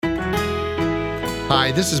Hi,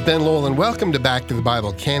 this is Ben Lowell, and welcome to Back to the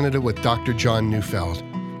Bible Canada with Dr. John Neufeld.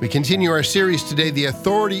 We continue our series today, The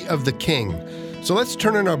Authority of the King. So let's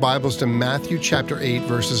turn in our Bibles to Matthew chapter 8,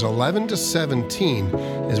 verses 11 to 17,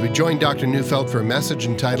 as we join Dr. Neufeld for a message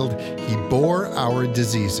entitled, He Bore Our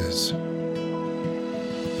Diseases.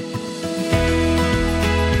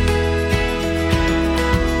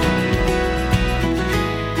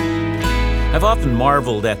 I've often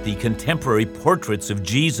marveled at the contemporary portraits of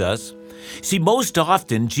Jesus. See, most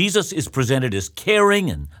often, Jesus is presented as caring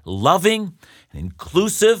and loving and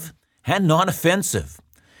inclusive and non-offensive.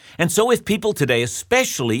 And so if people today,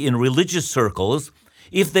 especially in religious circles,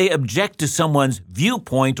 if they object to someone's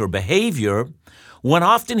viewpoint or behavior, one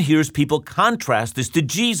often hears people contrast this to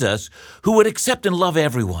Jesus, who would accept and love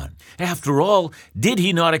everyone. After all, did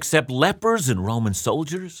he not accept lepers and Roman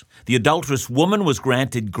soldiers? The adulterous woman was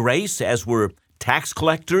granted grace, as were tax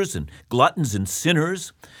collectors and gluttons and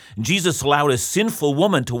sinners. Jesus allowed a sinful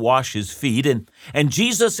woman to wash his feet, and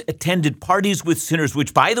Jesus attended parties with sinners,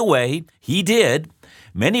 which, by the way, he did.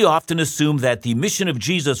 Many often assume that the mission of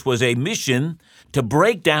Jesus was a mission to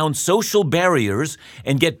break down social barriers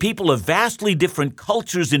and get people of vastly different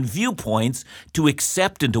cultures and viewpoints to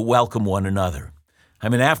accept and to welcome one another. I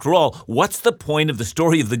mean, after all, what's the point of the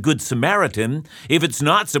story of the Good Samaritan if it's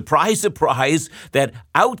not, surprise, surprise, that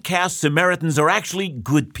outcast Samaritans are actually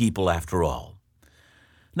good people after all?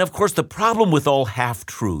 Now, of course, the problem with all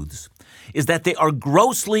half-truths is that they are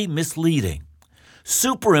grossly misleading.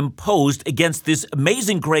 Superimposed against this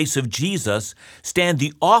amazing grace of Jesus stand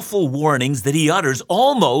the awful warnings that he utters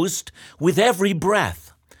almost with every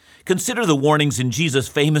breath. Consider the warnings in Jesus'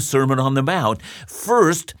 famous Sermon on the Mount.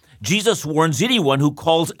 First, Jesus warns anyone who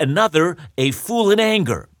calls another a fool in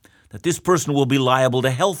anger, that this person will be liable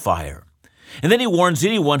to hellfire. And then he warns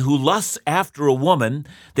anyone who lusts after a woman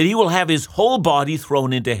that he will have his whole body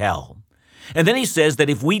thrown into hell. And then he says that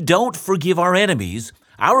if we don't forgive our enemies,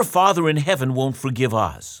 our Father in heaven won't forgive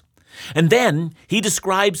us. And then he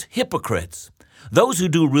describes hypocrites, those who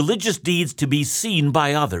do religious deeds to be seen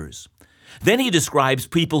by others. Then he describes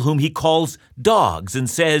people whom he calls dogs and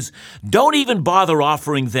says, don't even bother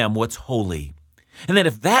offering them what's holy. And then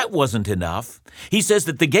if that wasn't enough, he says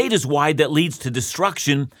that the gate is wide that leads to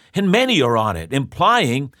destruction, and many are on it,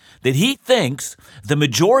 implying that he thinks the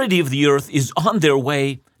majority of the earth is on their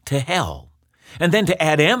way to hell. And then to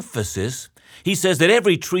add emphasis, he says that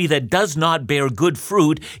every tree that does not bear good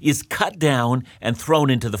fruit is cut down and thrown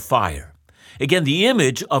into the fire. Again, the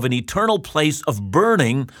image of an eternal place of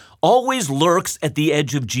burning always lurks at the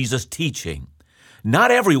edge of Jesus' teaching.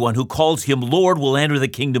 Not everyone who calls him Lord will enter the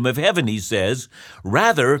kingdom of heaven, he says.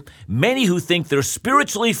 Rather, many who think they're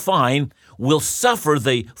spiritually fine will suffer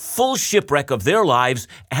the full shipwreck of their lives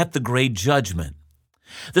at the great judgment.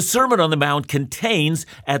 The Sermon on the Mount contains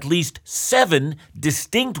at least 7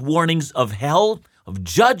 distinct warnings of hell, of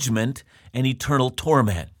judgment, and eternal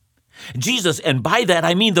torment. Jesus, and by that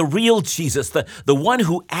I mean the real Jesus, the one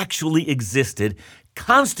who actually existed,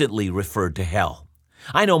 constantly referred to hell.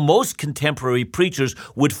 I know most contemporary preachers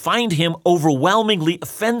would find him overwhelmingly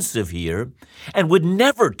offensive here and would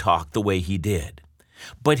never talk the way he did.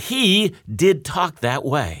 But he did talk that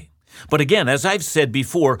way. But again, as I've said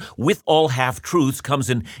before, with all half-truths comes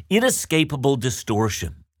an inescapable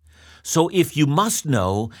distortion. So if you must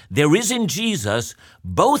know, there is in Jesus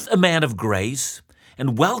both a man of grace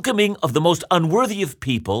and welcoming of the most unworthy of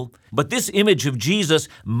people, but this image of Jesus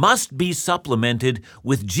must be supplemented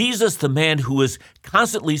with Jesus, the man who is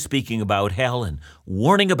constantly speaking about hell and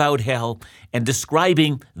warning about hell and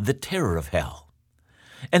describing the terror of hell.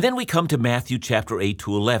 And then we come to Matthew chapter 8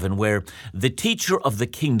 to 11, where the teacher of the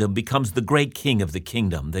kingdom becomes the great king of the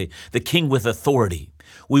kingdom, the king with authority.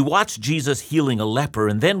 We watch Jesus healing a leper,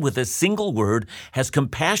 and then with a single word has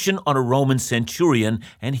compassion on a Roman centurion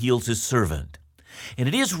and heals his servant. And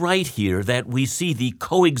it is right here that we see the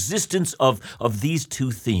coexistence of these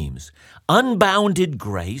two themes, unbounded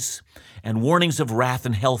grace and warnings of wrath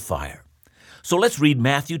and hellfire. So let's read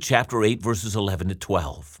Matthew chapter 8, verses 11 to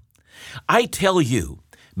 12. I tell you,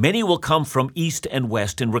 many will come from east and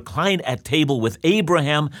west and recline at table with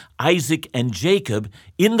Abraham, Isaac, and Jacob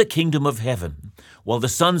in the kingdom of heaven, while the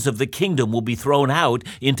sons of the kingdom will be thrown out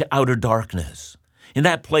into outer darkness. In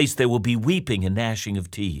that place there will be weeping and gnashing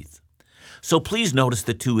of teeth. So please notice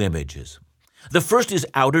the two images. The first is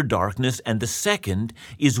outer darkness, and the second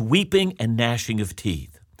is weeping and gnashing of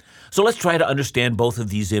teeth. So let's try to understand both of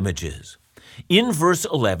these images. In verse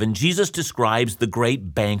 11, Jesus describes the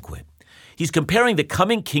great banquet. He's comparing the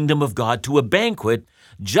coming kingdom of God to a banquet,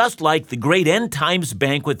 just like the great end times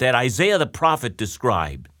banquet that Isaiah the prophet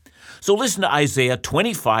described. So listen to Isaiah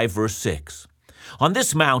 25, verse 6. On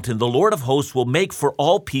this mountain, the Lord of hosts will make for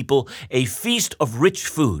all people a feast of rich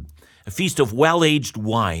food, a feast of well-aged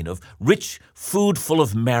wine, of rich food full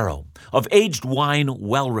of marrow, of aged wine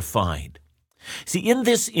well refined. See, in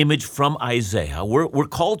this image from Isaiah, we're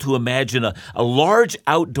called to imagine a large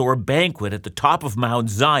outdoor banquet at the top of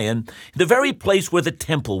Mount Zion, the very place where the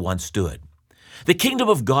temple once stood. The kingdom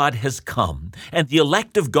of God has come, and the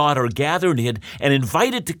elect of God are gathered in and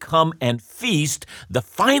invited to come and feast the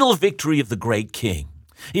final victory of the great king.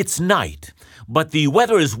 It's night, but the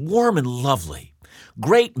weather is warm and lovely.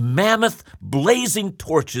 Great mammoth blazing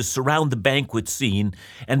torches surround the banquet scene,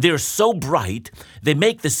 and they're so bright they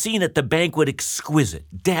make the scene at the banquet exquisite,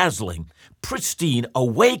 dazzling, pristine,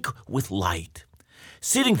 awake with light.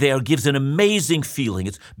 Sitting there gives an amazing feeling.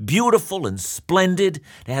 It's beautiful and splendid.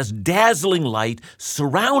 It has dazzling light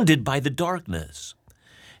surrounded by the darkness.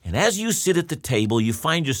 And as you sit at the table, you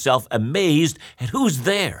find yourself amazed at who's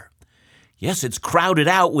there. Yes, it's crowded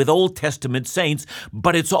out with Old Testament saints,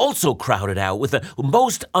 but it's also crowded out with the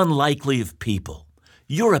most unlikely of people.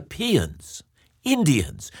 Europeans,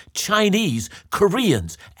 Indians, Chinese,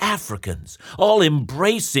 Koreans, Africans, all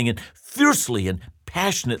embracing and fiercely and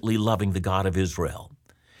passionately loving the God of Israel.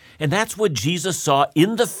 And that's what Jesus saw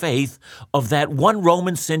in the faith of that one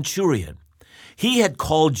Roman centurion. He had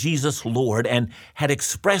called Jesus Lord and had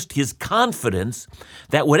expressed his confidence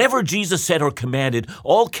that whatever Jesus said or commanded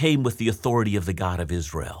all came with the authority of the God of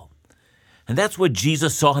Israel. And that's what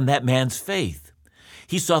Jesus saw in that man's faith.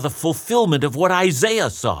 He saw the fulfillment of what Isaiah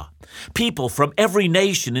saw. People from every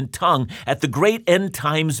nation and tongue at the great end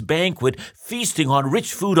times banquet feasting on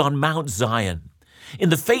rich food on Mount Zion. In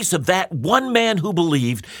the face of that one man who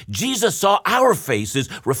believed, Jesus saw our faces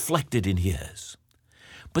reflected in his.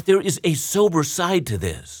 But there is a sober side to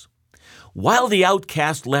this. While the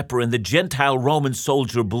outcast leper and the Gentile Roman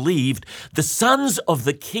soldier believed, the sons of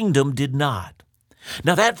the kingdom did not.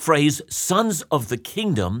 Now that phrase, sons of the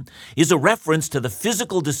kingdom, is a reference to the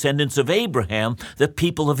physical descendants of Abraham, the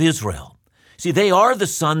people of Israel. See, they are the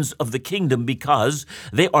sons of the kingdom because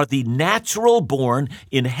they are the natural-born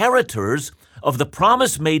inheritors of the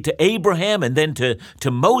promise made to Abraham and then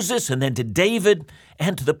to Moses and then to David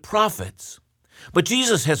and to the prophets. But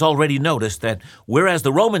Jesus has already noticed that whereas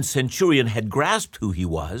the Roman centurion had grasped who he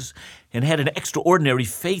was and had an extraordinary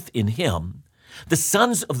faith in him, the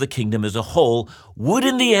sons of the kingdom as a whole would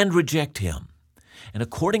in the end reject him. And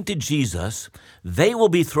according to Jesus, they will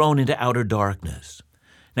be thrown into outer darkness.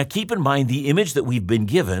 Now keep in mind the image that we've been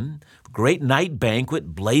given, great night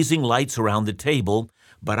banquet, blazing lights around the table,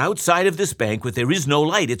 but outside of this banquet there is no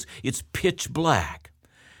light, it's pitch black.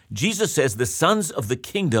 Jesus says the sons of the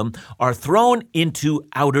kingdom are thrown into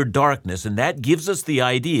outer darkness, and that gives us the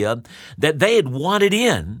idea that they had wanted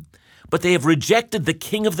in, but they have rejected the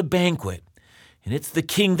king of the banquet. And it's the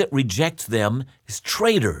king that rejects them as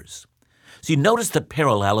traitors. So you notice the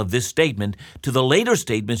parallel of this statement to the later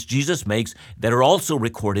statements Jesus makes that are also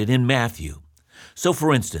recorded in Matthew. So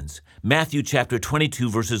for instance, Matthew chapter 22,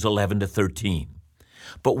 verses 11 to 13.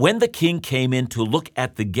 But when the king came in to look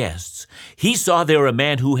at the guests, he saw there a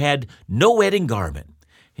man who had no wedding garment.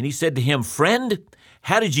 And he said to him, "Friend,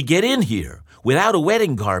 how did you get in here without a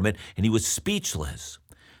wedding garment?" And he was speechless.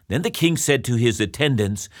 Then the king said to his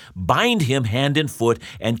attendants, "Bind him hand and foot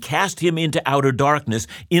and cast him into outer darkness.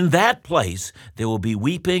 In that place there will be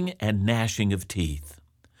weeping and gnashing of teeth."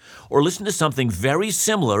 Or listen to something very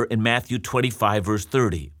similar in Matthew 25, verse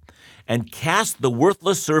 30. "And cast the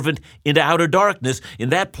worthless servant into outer darkness. In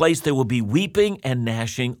that place there will be weeping and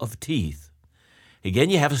gnashing of teeth." Again,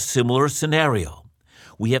 you have a similar scenario.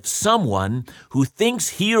 We have someone who thinks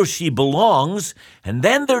he or she belongs, and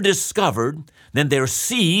then they're discovered, then they're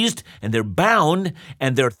seized, and they're bound,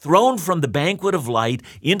 and they're thrown from the banquet of light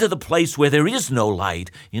into the place where there is no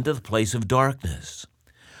light, into the place of darkness.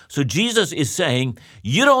 So Jesus is saying,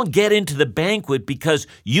 you don't get into the banquet because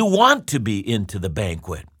you want to be into the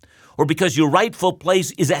banquet, or because your rightful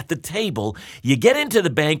place is at the table. You get into the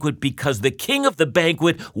banquet because the king of the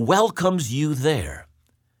banquet welcomes you there.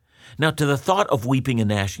 Now, to the thought of weeping and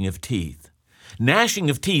gnashing of teeth. Gnashing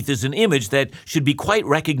of teeth is an image that should be quite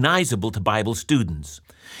recognizable to Bible students.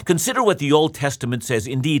 Consider what the Old Testament says.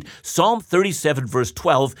 Indeed, Psalm 37, verse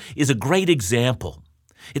 12 is a great example.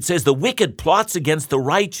 It says, "The wicked plots against the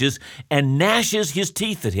righteous and gnashes his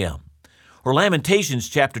teeth at him." Or Lamentations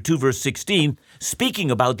chapter 2, verse 16, speaking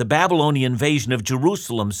about the Babylonian invasion of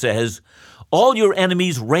Jerusalem, says, "All your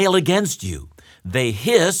enemies rail against you. They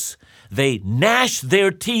hiss, they gnash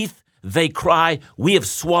their teeth, they cry, 'We have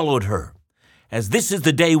swallowed her,' as this is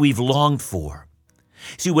the day we've longed for."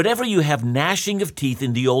 See, whenever you have gnashing of teeth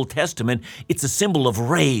in the Old Testament, it's a symbol of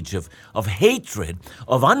rage, of hatred,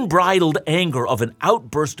 of unbridled anger, of an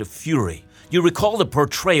outburst of fury. You recall the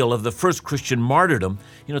portrayal of the first Christian martyrdom.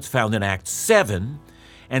 It's found in Acts 7.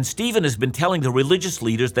 And Stephen has been telling the religious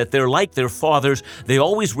leaders that they're like their fathers. They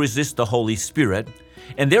always resist the Holy Spirit.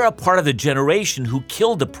 And they're a part of the generation who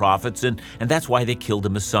killed the prophets, and that's why they killed the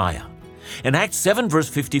Messiah. And Acts 7 verse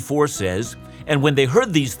 54 says, "And when they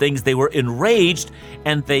heard these things, they were enraged,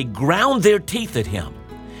 and they ground their teeth at him."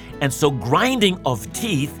 And so grinding of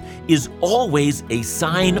teeth is always a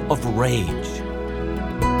sign of rage.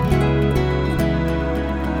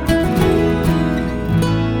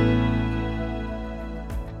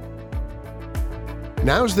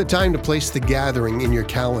 Now's the time to place the gathering in your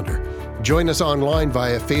calendar. Join us online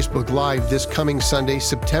via Facebook Live this coming Sunday,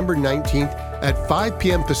 September 19th at 5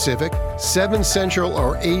 p.m. Pacific, 7 Central,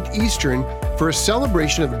 or 8 Eastern for a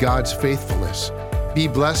celebration of God's faithfulness. Be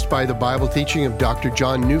blessed by the Bible teaching of Dr.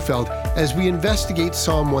 John Neufeld as we investigate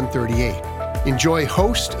Psalm 138. Enjoy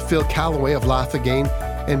host Phil Callaway of Laugh Again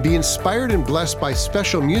and be inspired and blessed by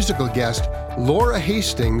special musical guest Laura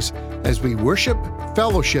Hastings as we worship,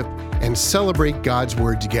 fellowship, and celebrate God's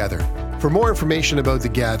Word together. For more information about the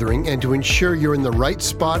gathering and to ensure you're in the right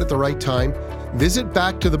spot at the right time, visit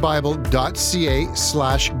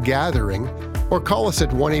backtothebible.ca/gathering or call us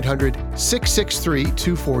at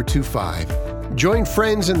 1-800-663-2425. Join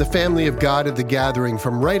friends and the family of God at the gathering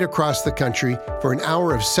from right across the country for an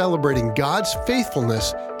hour of celebrating God's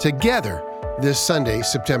faithfulness together this Sunday,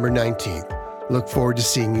 September 19th. Look forward to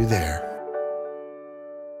seeing you there.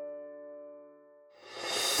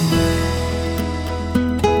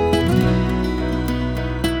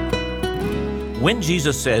 When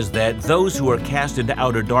Jesus says that those who are cast into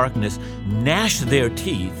outer darkness gnash their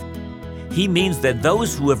teeth, he means that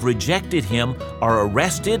those who have rejected him are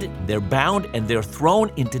arrested, they're bound, and they're thrown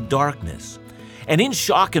into darkness. And in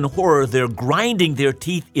shock and horror, they're grinding their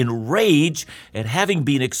teeth in rage at having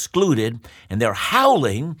been excluded, and they're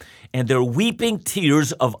howling, and they're weeping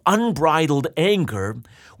tears of unbridled anger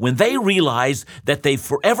when they realize that they've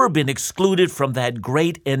forever been excluded from that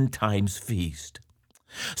great end times feast.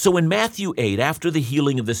 So in Matthew 8, after the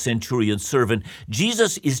healing of the centurion's servant,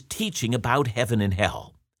 Jesus is teaching about heaven and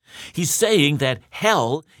hell. He's saying that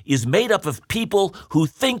hell is made up of people who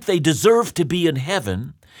think they deserve to be in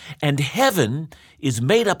heaven, and heaven is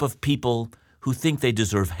made up of people who think they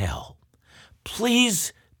deserve hell.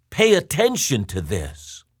 Please pay attention to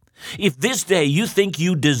this. If this day you think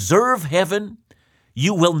you deserve heaven,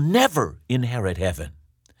 you will never inherit heaven.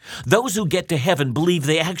 Those who get to heaven believe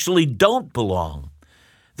they actually don't belong.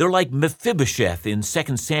 They're like Mephibosheth in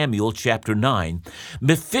 2 Samuel chapter 9.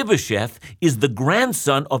 Mephibosheth is the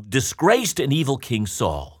grandson of disgraced and evil King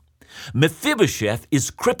Saul. Mephibosheth is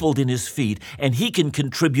crippled in his feet, and he can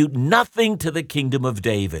contribute nothing to the kingdom of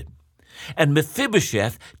David. And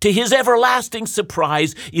Mephibosheth, to his everlasting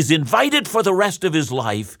surprise, is invited for the rest of his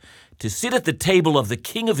life to sit at the table of the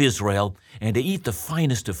king of Israel and to eat the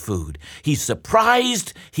finest of food. He's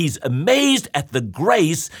surprised, he's amazed at the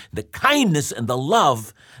grace, the kindness, and the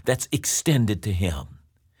love that's extended to him.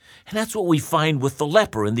 And that's what we find with the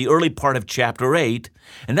leper in the early part of chapter 8,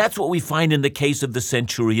 and that's what we find in the case of the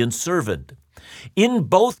centurion's servant. In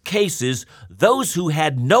both cases, those who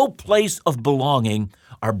had no place of belonging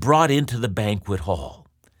are brought into the banquet hall.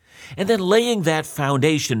 And then laying that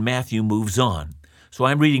foundation, Matthew moves on. So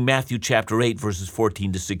I'm reading Matthew chapter 8, verses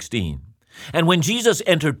 14 to 16. And when Jesus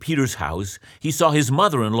entered Peter's house, he saw his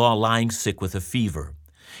mother-in-law lying sick with a fever.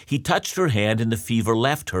 He touched her hand, and the fever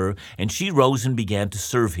left her, and she rose and began to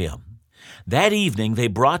serve him. That evening they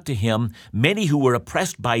brought to him many who were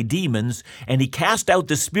oppressed by demons, and he cast out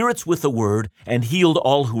the spirits with a word and healed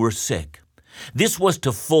all who were sick. This was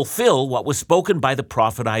to fulfill what was spoken by the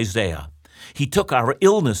prophet Isaiah. He took our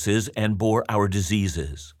illnesses and bore our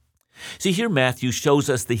diseases. See, here Matthew shows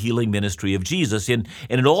us the healing ministry of Jesus, and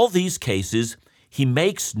in all these cases, he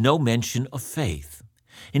makes no mention of faith.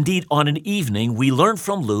 Indeed, on an evening, we learn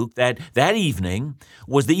from Luke that evening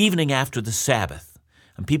was the evening after the Sabbath,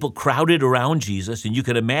 and people crowded around Jesus, and you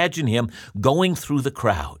can imagine him going through the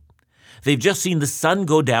crowd. They've just seen the sun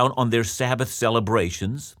go down on their Sabbath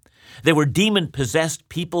celebrations. There were demon-possessed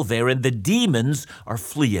people there, and the demons are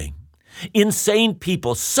fleeing. Insane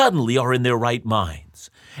people suddenly are in their right minds.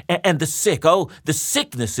 And the sick, the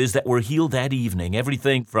sicknesses that were healed that evening,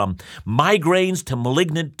 everything from migraines to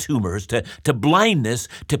malignant tumors to blindness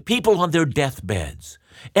to people on their deathbeds.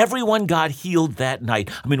 Everyone got healed that night.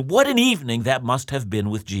 I mean, what an evening that must have been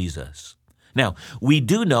with Jesus. Now, we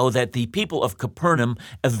do know that the people of Capernaum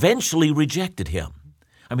eventually rejected him.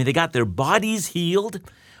 I mean, they got their bodies healed,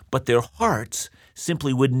 but their hearts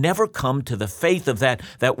simply would never come to the faith of that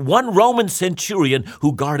one Roman centurion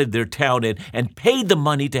who guarded their town and paid the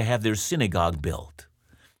money to have their synagogue built.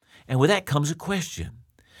 And with that comes a question.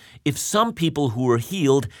 If some people who were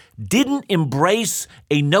healed didn't embrace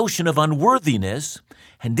a notion of unworthiness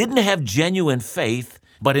and didn't have genuine faith,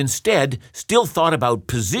 but instead still thought about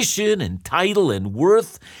position and title and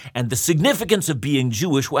worth and the significance of being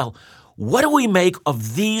Jewish, well, what do we make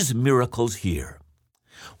of these miracles here?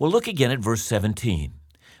 Well, look again at verse 17.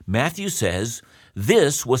 Matthew says,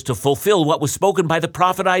 "This was to fulfill what was spoken by the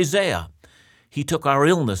prophet Isaiah. He took our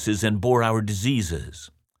illnesses and bore our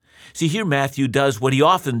diseases." See, here Matthew does what he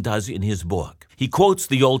often does in his book. He quotes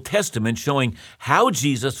the Old Testament, showing how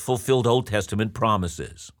Jesus fulfilled Old Testament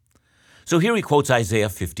promises. So here he quotes Isaiah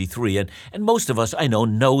 53, and most of us, I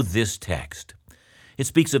know this text. It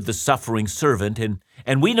speaks of the suffering servant,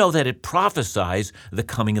 and we know that it prophesies the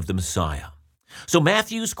coming of the Messiah. So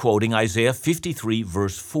Matthew's quoting Isaiah 53,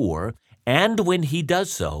 verse 4, and when he does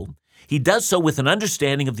so with an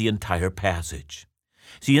understanding of the entire passage.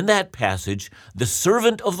 See, in that passage, the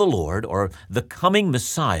servant of the Lord, or the coming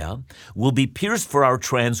Messiah, will be pierced for our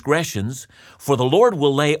transgressions, for the Lord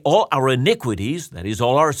will lay all our iniquities, that is,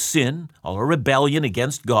 all our sin, all our rebellion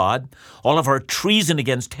against God, all of our treason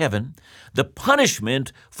against heaven, the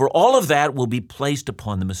punishment for all of that will be placed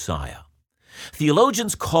upon the Messiah.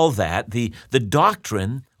 Theologians call that the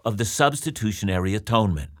doctrine of the substitutionary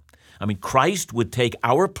atonement. Christ would take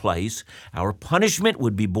our place, our punishment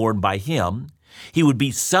would be borne by him, he would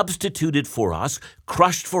be substituted for us,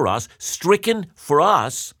 crushed for us, stricken for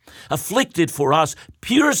us, afflicted for us,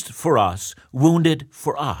 pierced for us, wounded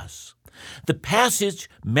for us. The passage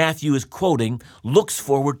Matthew is quoting looks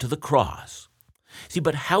forward to the cross. See,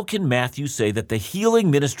 but how can Matthew say that the healing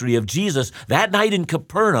ministry of Jesus that night in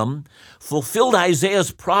Capernaum fulfilled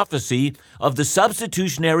Isaiah's prophecy of the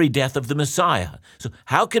substitutionary death of the Messiah? So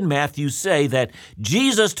how can Matthew say that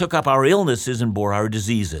Jesus took up our illnesses and bore our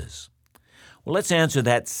diseases? Well, let's answer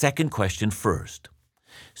that second question first.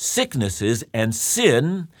 Sicknesses and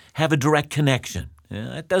sin have a direct connection.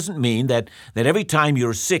 That doesn't mean that every time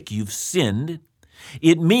you're sick, you've sinned.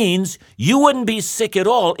 It means you wouldn't be sick at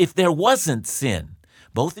all if there wasn't sin,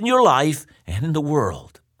 both in your life and in the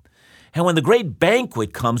world. And when the great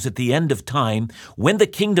banquet comes at the end of time, when the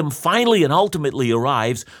kingdom finally and ultimately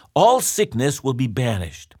arrives, all sickness will be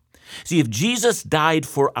banished. See, if Jesus died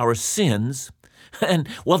for our sins,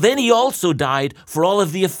 then he also died for all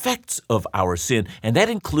of the effects of our sin, and that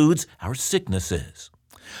includes our sicknesses.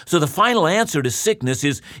 So the final answer to sickness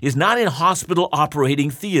is not in hospital operating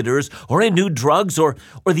theaters or in new drugs or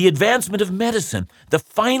the advancement of medicine. The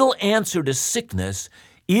final answer to sickness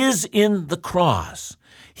is in the cross.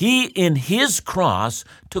 He, in his cross,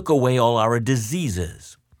 took away all our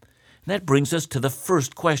diseases. And that brings us to the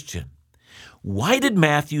first question. Why did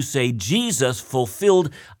Matthew say Jesus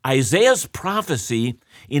fulfilled Isaiah's prophecy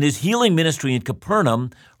in his healing ministry in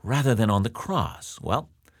Capernaum rather than on the cross?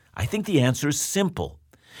 Well, I think the answer is simple.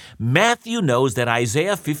 Matthew knows that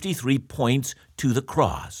Isaiah 53 points to the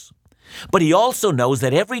cross. But he also knows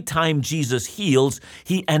that every time Jesus heals,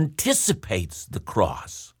 he anticipates the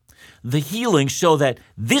cross. The healings show that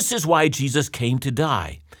this is why Jesus came to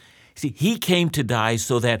die. See, he came to die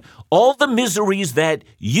so that all the miseries that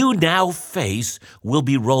you now face will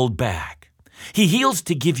be rolled back. He heals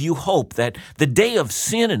to give you hope that the day of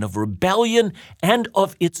sin and of rebellion and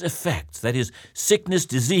of its effects, that is, sickness,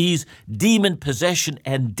 disease, demon possession,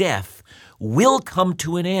 and death, will come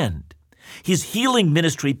to an end. His healing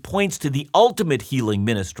ministry points to the ultimate healing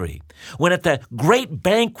ministry, when at the great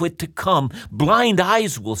banquet to come, blind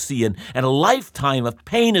eyes will see and a lifetime of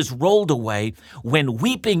pain is rolled away, when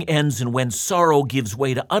weeping ends and when sorrow gives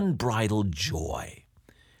way to unbridled joy.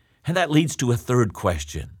 And that leads to a third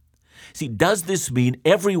question. See, does this mean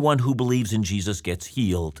everyone who believes in Jesus gets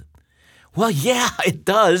healed? Well, yeah, it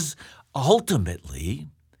does, ultimately.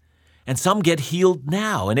 And some get healed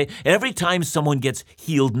now. And every time someone gets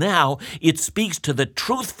healed now, it speaks to the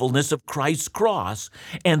truthfulness of Christ's cross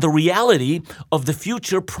and the reality of the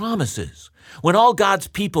future promises, when all God's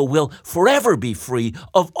people will forever be free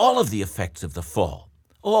of all of the effects of the fall,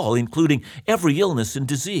 all including every illness and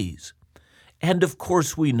disease. And of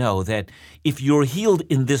course we know that if you're healed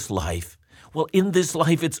in this life, well, in this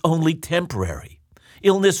life it's only temporary.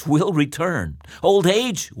 Illness will return. Old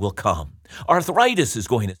age will come. Arthritis is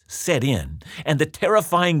going to set in, and the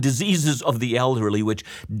terrifying diseases of the elderly, which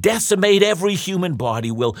decimate every human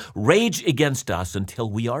body, will rage against us until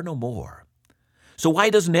we are no more. So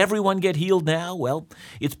why doesn't everyone get healed now? Well,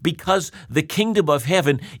 it's because the kingdom of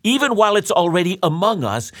heaven, even while it's already among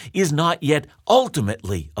us, is not yet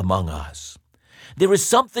ultimately among us. There is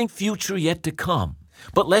something future yet to come.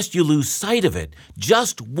 But lest you lose sight of it,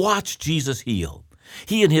 just watch Jesus heal.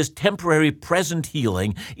 He, in his temporary present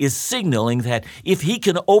healing, is signaling that if he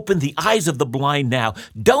can open the eyes of the blind now,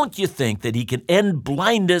 don't you think that he can end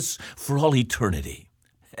blindness for all eternity?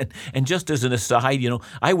 And just as an aside,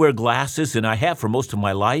 I wear glasses, and I have for most of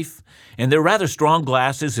my life, and they're rather strong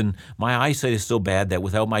glasses, and my eyesight is so bad that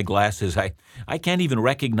without my glasses, I can't even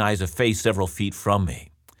recognize a face several feet from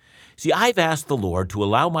me. See, I've asked the Lord to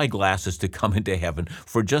allow my glasses to come into heaven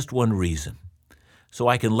for just one reason, so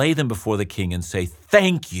I can lay them before the King and say,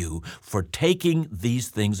 thank you for taking these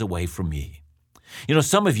things away from me.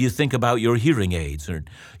 Some of you think about your hearing aids or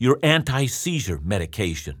your anti-seizure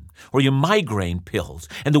medication or your migraine pills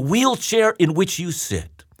and the wheelchair in which you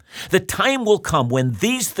sit. The time will come when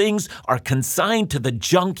these things are consigned to the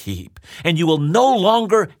junk heap, and you will no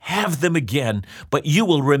longer have them again, but you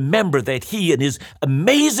will remember that He, in His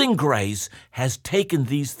amazing grace, has taken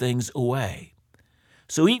these things away.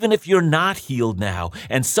 So even if you're not healed now,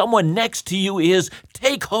 and someone next to you is,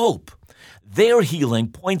 take hope. Their healing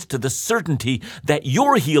points to the certainty that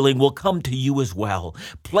your healing will come to you as well.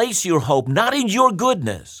 Place your hope not in your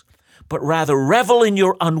goodness, but rather revel in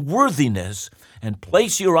your unworthiness, and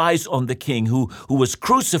place your eyes on the King who was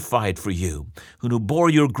crucified for you, who bore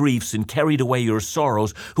your griefs and carried away your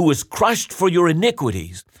sorrows, who was crushed for your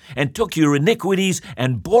iniquities, and took your iniquities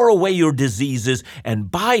and bore away your diseases, and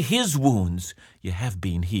by His wounds you have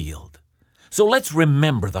been healed. So let's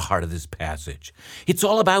remember the heart of this passage. It's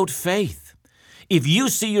all about faith. If you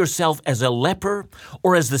see yourself as a leper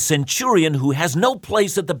or as the centurion who has no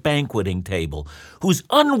place at the banqueting table, who's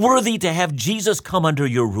unworthy to have Jesus come under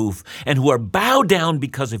your roof, and who are bowed down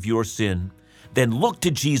because of your sin, then look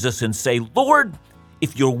to Jesus and say, Lord,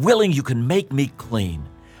 if you're willing, you can make me clean.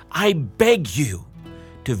 I beg you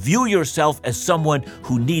to view yourself as someone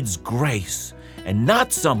who needs grace and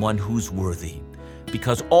not someone who's worthy,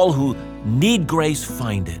 because all who need grace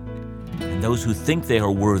find it, and those who think they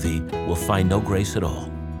are worthy will find no grace at all.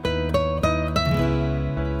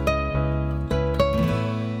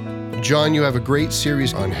 John, you have a great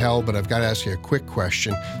series on hell, but I've got to ask you a quick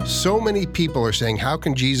question. So many people are saying, how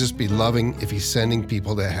can Jesus be loving if He's sending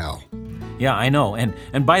people to hell? Yeah, I know. And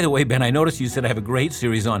by the way, Ben, I noticed you said I have a great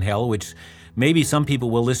series on hell, which maybe some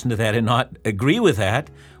people will listen to that and not agree with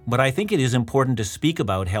that, but I think it is important to speak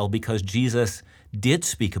about hell because Jesus did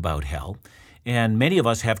speak about hell. And many of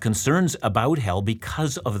us have concerns about hell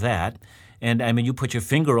because of that. And I mean, you put your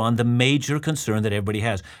finger on the major concern that everybody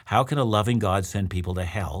has. How can a loving God send people to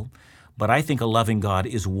hell? But I think a loving God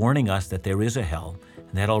is warning us that there is a hell,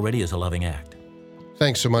 and that already is a loving act.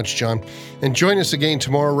 Thanks so much, John. And join us again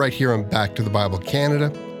tomorrow right here on Back to the Bible Canada,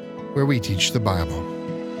 where we teach the Bible.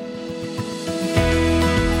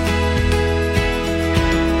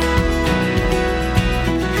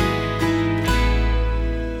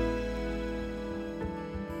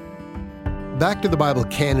 Back to the Bible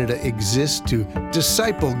Canada exists to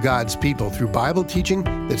disciple God's people through Bible teaching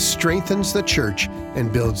that strengthens the church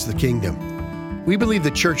and builds the kingdom. We believe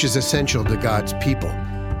the church is essential to God's people,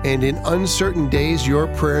 and in uncertain days, your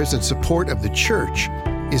prayers and support of the church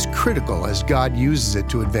is critical as God uses it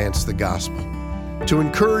to advance the gospel. To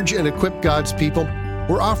encourage and equip God's people,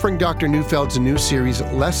 we're offering Dr. Neufeld's new series,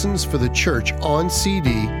 Lessons for the Church, on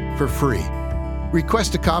CD for free.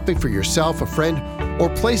 Request a copy for yourself, a friend, or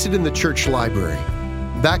place it in the church library.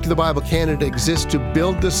 Back to the Bible Canada exists to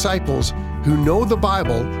build disciples who know the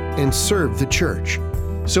Bible and serve the church.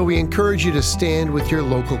 So we encourage you to stand with your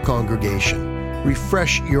local congregation.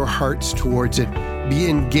 Refresh your hearts towards it. Be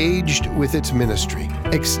engaged with its ministry.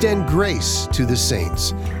 Extend grace to the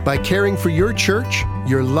saints. By caring for your church,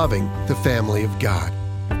 you're loving the family of God.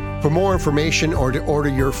 For more information or to order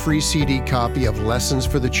your free CD copy of Lessons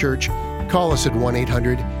for the Church, call us at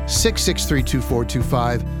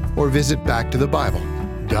 1-800-663-2425 or visit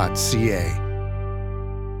backtothebible.ca.